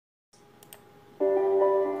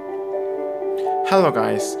Hello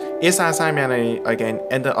guys, it's Simon again,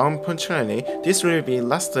 and unfortunately, this will be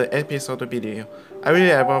last episode video I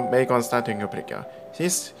will ever make on starting Twinkle.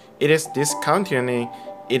 Since it is discontinuing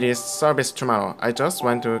its service tomorrow, I just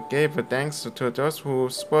want to give thanks to those who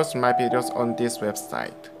support my videos on this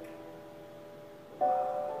website.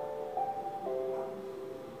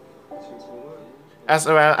 As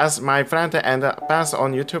well as my friend and fans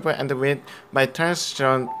on YouTube, and with my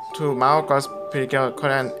transition to Maogo's Precure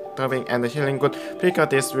Korean dubbing and healing good Precure,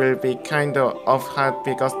 this will be kind of hard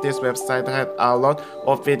because this website had a lot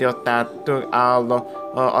of videos that took a lot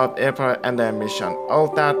of effort and ambition.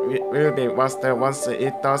 All that will be was there once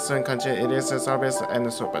it doesn't continue its service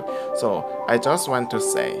and support. So I just want to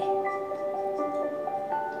say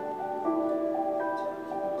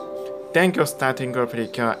thank you, starting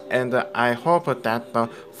Precure, and I hope that the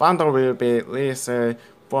founder will be released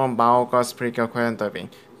from Maogo's Precure Korean dubbing.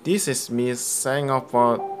 This is me signing up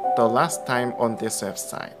for the last time on this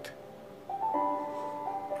website.